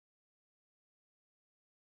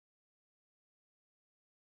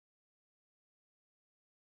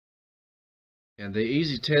And the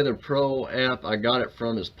Easytether Pro app, I got it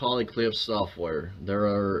from is Polyclef Software. There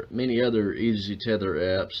are many other Easytether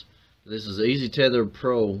apps. This is the Easytether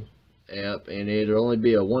Pro app, and it'll only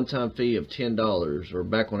be a one-time fee of $10, or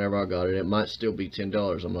back whenever I got it, it might still be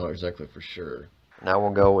 $10. I'm not exactly for sure. Now we'll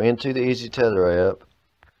go into the Easytether app.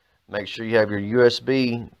 Make sure you have your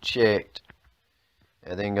USB checked,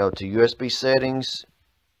 and then go to USB settings,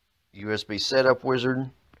 USB setup wizard,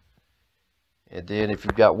 and then if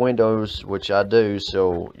you've got Windows, which I do,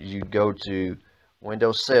 so you go to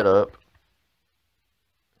Windows setup,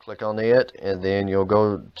 click on it, and then you'll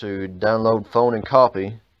go to download phone and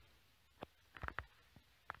copy,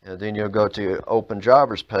 and then you'll go to open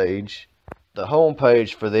drivers page. The home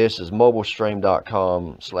page for this is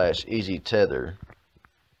mobilestream.com/easytether,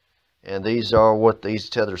 and these are what the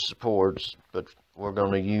Easytether supports, but we're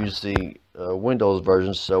going to use the Windows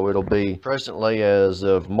version, so it'll be presently as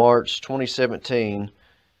of March 2017.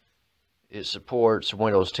 It supports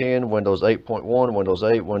Windows 10, Windows 8.1, Windows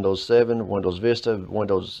 8, Windows 7, Windows Vista,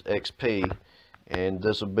 Windows XP, and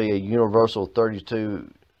this will be a universal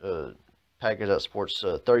 32 package that supports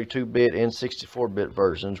 32-bit and 64-bit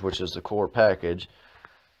versions, which is the core package.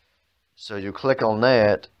 So you click on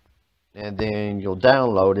that, and then you'll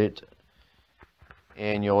download it,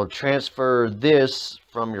 and you'll transfer this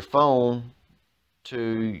from your phone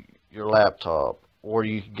to your laptop, or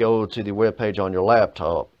you can go to the web page on your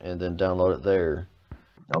laptop and then download it there.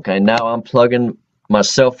 Okay, now I'm plugging my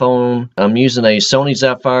cell phone. I'm using a Sony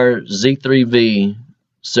Sapphire Z3V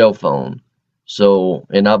cell phone. So,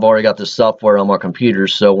 and I've already got the software on my computer,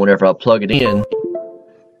 so whenever I plug it in,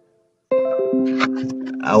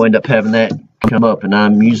 I'll end up having that come up, and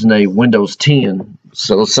I'm using a Windows 10.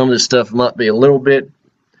 So some of this stuff might be a little bit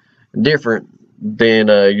different than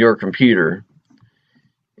your computer.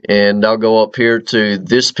 And I'll go up here to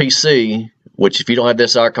this PC, which if you don't have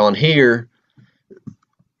this icon here,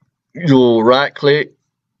 you'll right click,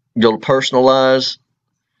 go to personalize,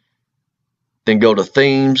 then go to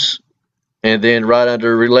themes, and then right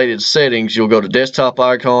under related settings you'll go to desktop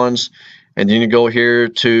icons, and then you go here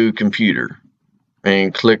to computer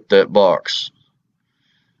and click that box.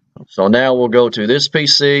 So now we'll go to this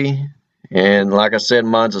PC, and like I said,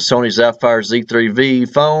 mine's a Sony Sapphire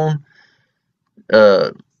Z3V phone.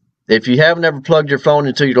 If you haven't ever plugged your phone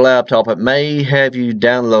into your laptop, it may have you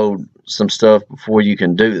download some stuff before you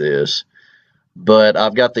can do this. But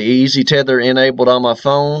I've got the Easytether enabled on my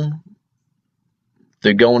phone.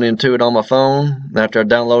 They're going into it on my phone after I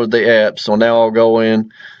downloaded the app. So now I'll go in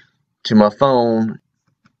to my phone.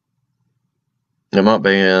 It might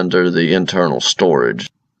be under the internal storage.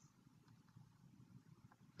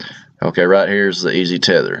 Okay, right here's the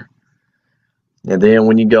Easytether. And then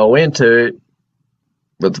when you go into it,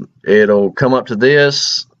 it'll come up to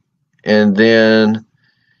this, and then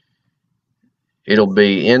it'll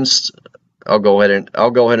be I'll go ahead and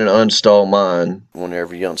uninstall mine.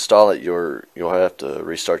 Whenever you install it, you'll have to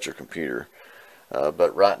restart your computer.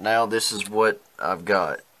 But right now, this is what I've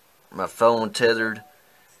got: my phone tethered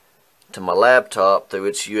to my laptop through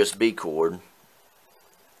its USB cord,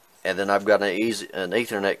 and then I've got an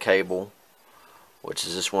Ethernet cable, which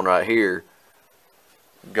is this one right here,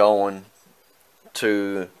 going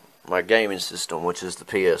to my gaming system, which is the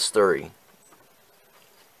PS3.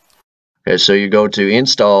 Okay, so you go to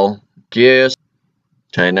install. Yes.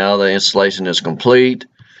 Okay, now the installation is complete.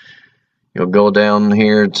 You'll go down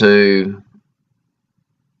here to,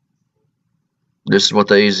 this is what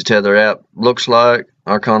the Easytether app looks like,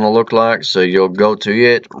 icon will look like. So you'll go to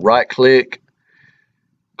it, right click,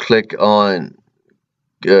 click on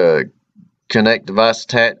connect device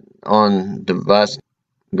attach on device,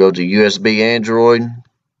 go to USB Android,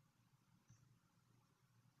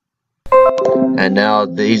 and now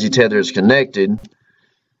the Easytether is connected.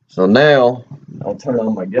 So now I'll turn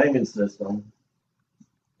on my gaming system.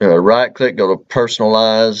 Right click, go to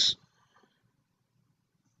personalize,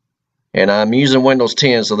 and I'm using Windows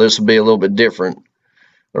 10, so this will be a little bit different.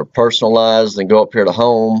 Or personalize, then go up here to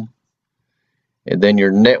home, and then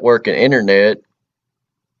your network and internet,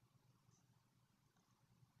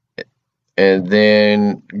 and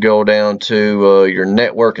then go down to your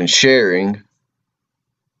network and sharing,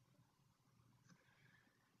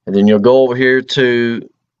 and then you'll go over here to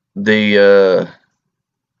the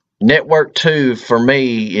network 2. For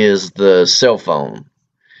me is the cell phone,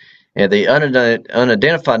 and the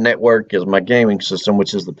unidentified network is my gaming system,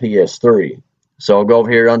 which is the PS3. So I'll go over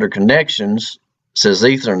here under connections, it says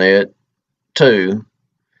Ethernet 2.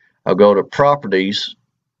 I'll go to properties,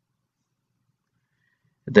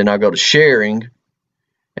 then I go to sharing,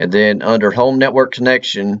 and then under home network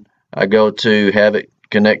connection I go to have it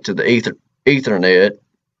connect to the Ethernet,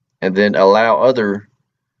 and then allow other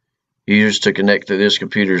users to connect to this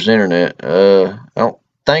computer's internet. I don't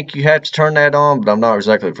think you have to turn that on, but I'm not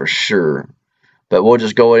exactly for sure. But we'll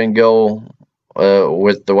just go ahead and go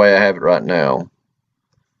with the way I have it right now.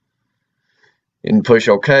 And push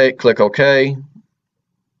OK, click OK.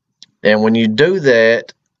 And when you do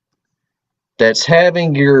that, that's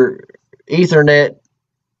having your Ethernet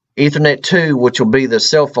 2, which will be the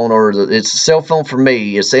cell phone, or it's a cell phone for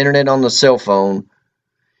me. It's the internet on the cell phone.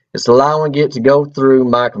 It's allowing it to go through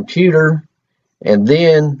my computer, and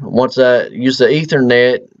then once I use the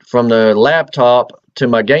Ethernet from the laptop to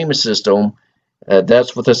my gaming system,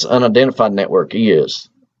 that's what this unidentified network is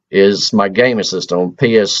my gaming system,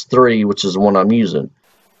 PS3, which is the one I'm using.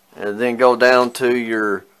 And then go down to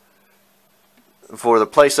your, for the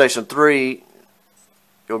PlayStation 3,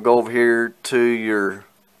 you'll go over here to your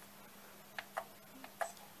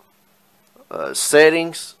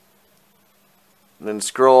settings, then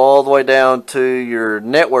scroll all the way down to your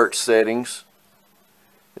network settings,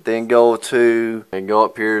 then go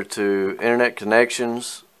up here to internet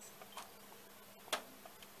connections,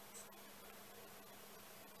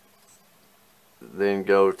 then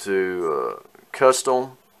go to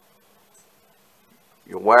custom,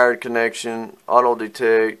 your wired connection, auto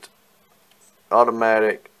detect,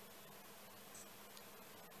 automatic,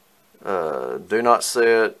 do not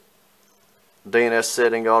set, DNS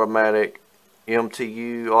setting automatic,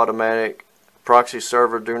 MTU automatic, proxy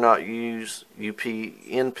server do not use,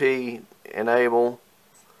 UPnP enable.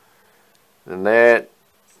 Then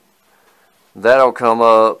that'll come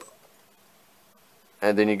up,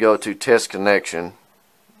 and then you go to test connection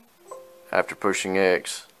after pushing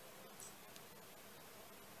X.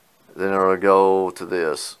 Then it'll go to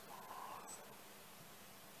this.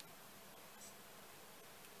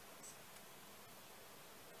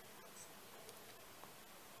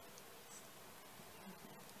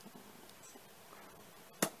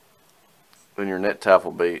 Then your net type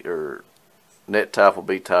will be,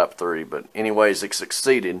 type 3, but anyways, it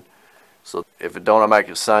succeeded. So if it don't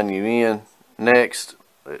automatically sign you in next,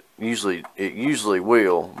 it usually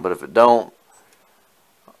will, but if it don't,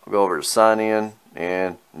 I'll go over to sign in,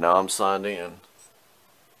 and now I'm signed in.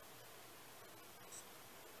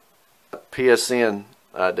 PSN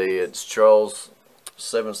ID, it's Charles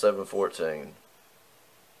 7714.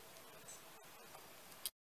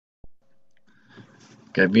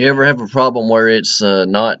 Okay, if you ever have a problem where it's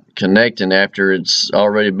not connecting after it's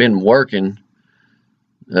already been working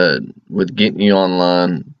with getting you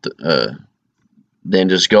online, then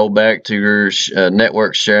just go back to your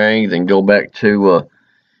network sharing, then go back to,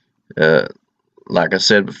 like I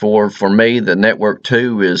said before, for me, the network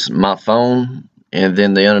 2 is my phone, and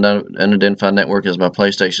then the unidentified network is my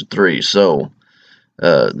PlayStation 3. So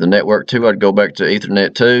the network 2, I'd go back to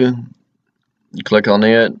Ethernet 2. You click on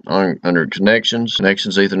it under connections,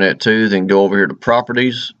 Ethernet 2, then go over here to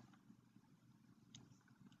properties.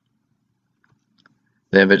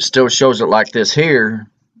 Then if it still shows it like this here,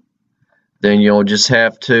 then you'll just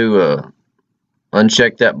have to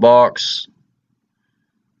uncheck that box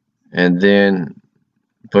and then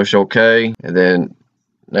push OK, and then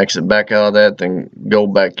exit back out of that, then go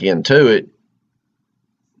back into it.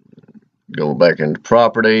 Go back into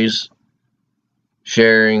properties,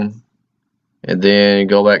 sharing, and then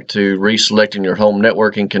go back to reselecting your home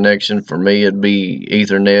networking connection. For me, it'd be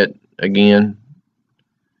Ethernet again.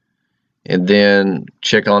 And then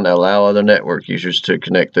check on to allow other network users to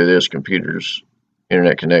connect to this computer's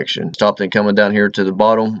internet connection. Stop then coming down here to the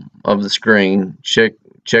bottom of the screen,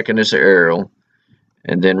 checking this arrow,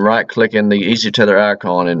 and then right clicking the Easytether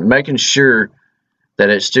icon and making sure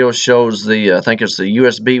that it still shows the, I think it's the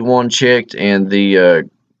USB 1 checked, and the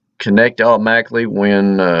connect automatically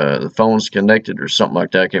when the phone's connected or something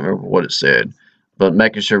like that. I can't remember what it said, but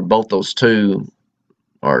making sure both those two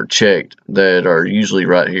are checked that are usually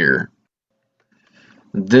right here.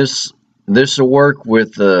 This will work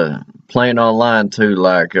with playing online too.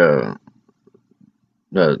 Like the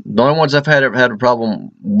only ones I've had a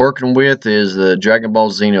problem working with is the Dragon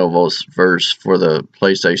Ball Xenoverse for the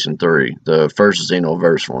PlayStation 3, the first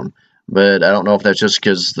Xenoverse one. But I don't know if that's just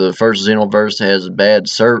because the first Xenoverse has bad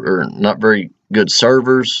not very good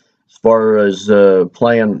servers. As far as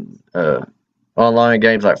playing online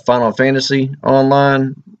games like Final Fantasy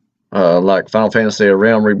online, like Final Fantasy: A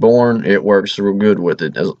Realm Reborn, it works real good with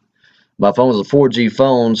it. My phone is a 4G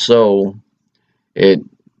phone, so it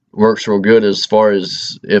works real good as far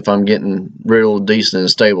as if I'm getting real decent and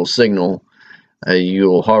stable signal.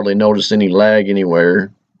 You'll hardly notice any lag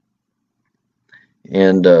anywhere.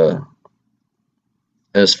 And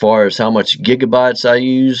as far as how much gigabytes I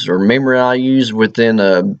use or memory I use within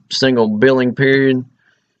a single billing period,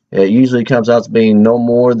 It usually comes out to being no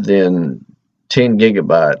more than 10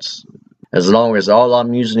 gigabytes. As long as all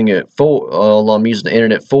I'm using the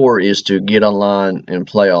internet for is to get online and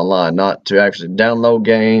play online, not to actually download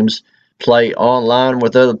games, play online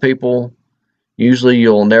with other people. Usually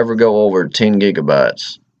you'll never go over 10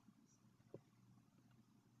 gigabytes.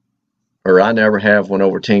 Or I never have went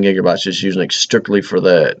over 10 gigabytes, just using it strictly for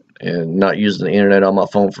that and not using the internet on my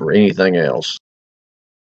phone for anything else.